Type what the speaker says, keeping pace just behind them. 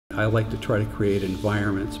I like to try to create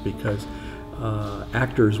environments because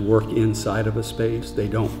actors work inside of a space, they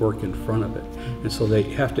don't work in front of it. And so they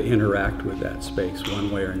have to interact with that space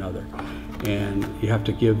one way or another. And you have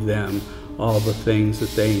to give them all the things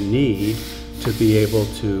that they need to be able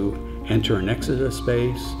to enter and exit a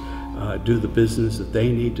space, do the business that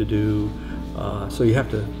they need to do. So you have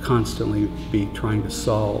to constantly be trying to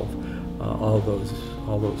solve all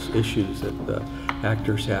those issues that the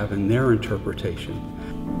actors have in their interpretation.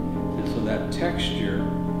 And so that texture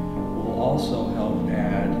will also help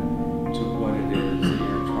add to what it is that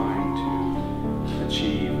you're trying to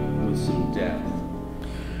achieve with some depth.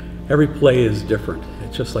 Every play is different.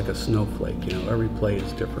 It's just like a snowflake, you know, every play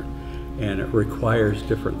is different and it requires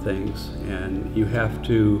different things, and you have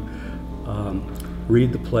to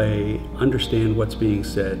read the play, understand what's being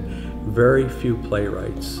said. Very few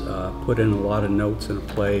playwrights put in a lot of notes in a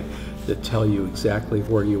play that tell you exactly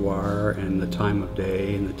where you are and the time of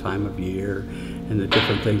day and the time of year and the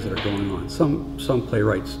different things that are going on. Some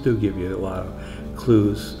playwrights do give you a lot of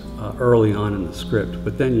clues early on in the script,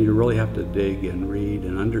 but then you really have to dig and read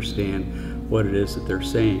and understand what it is that they're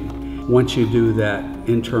saying. Once you do that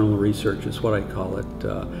internal research, is what I call it,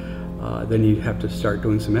 then you have to start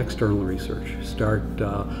doing some external research. Start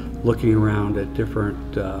looking around at different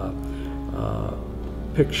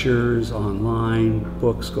pictures online,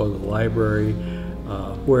 books, go to the library,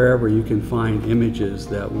 wherever you can find images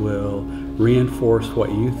that will reinforce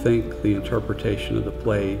what you think the interpretation of the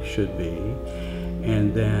play should be,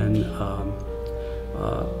 and then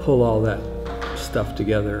pull all that stuff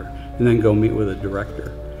together and then go meet with a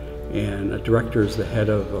director. And a director is the head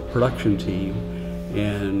of a production team,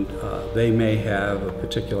 and they may have a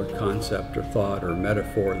particular concept or thought or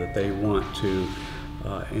metaphor that they want to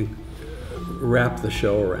wrap the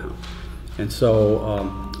show around. And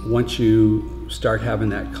so once you start having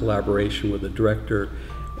that collaboration with the director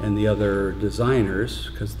and the other designers,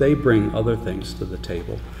 because they bring other things to the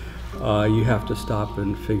table, you have to stop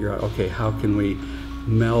and figure out, okay, how can we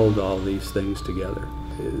meld all these things together?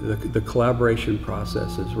 The collaboration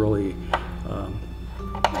process is really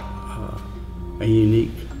a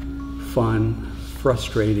unique, fun,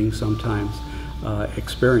 frustrating sometimes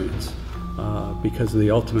experience, because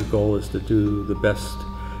the ultimate goal is to do the best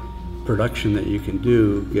production that you can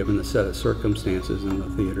do given the set of circumstances in the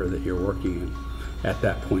theater that you're working in at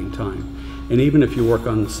that point in time. And even if you work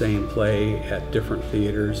on the same play at different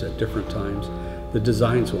theaters at different times, the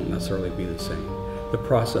designs won't necessarily be the same. The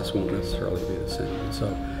process won't necessarily be the same. And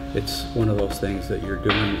so it's one of those things that you're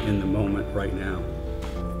doing in the moment right now.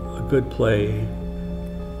 A good play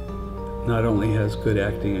not only has good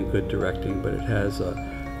acting and good directing, but it has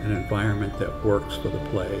an environment that works for the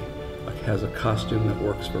play. It has a costume that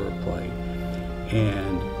works for a play.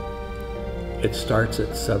 And it starts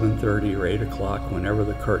at 7:30 or 8 o'clock whenever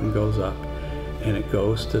the curtain goes up, and it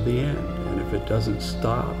goes to the end. And if it doesn't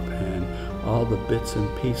stop and all the bits and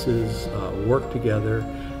pieces work together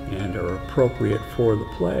and are appropriate for the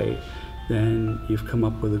play, then you've come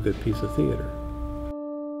up with a good piece of theater.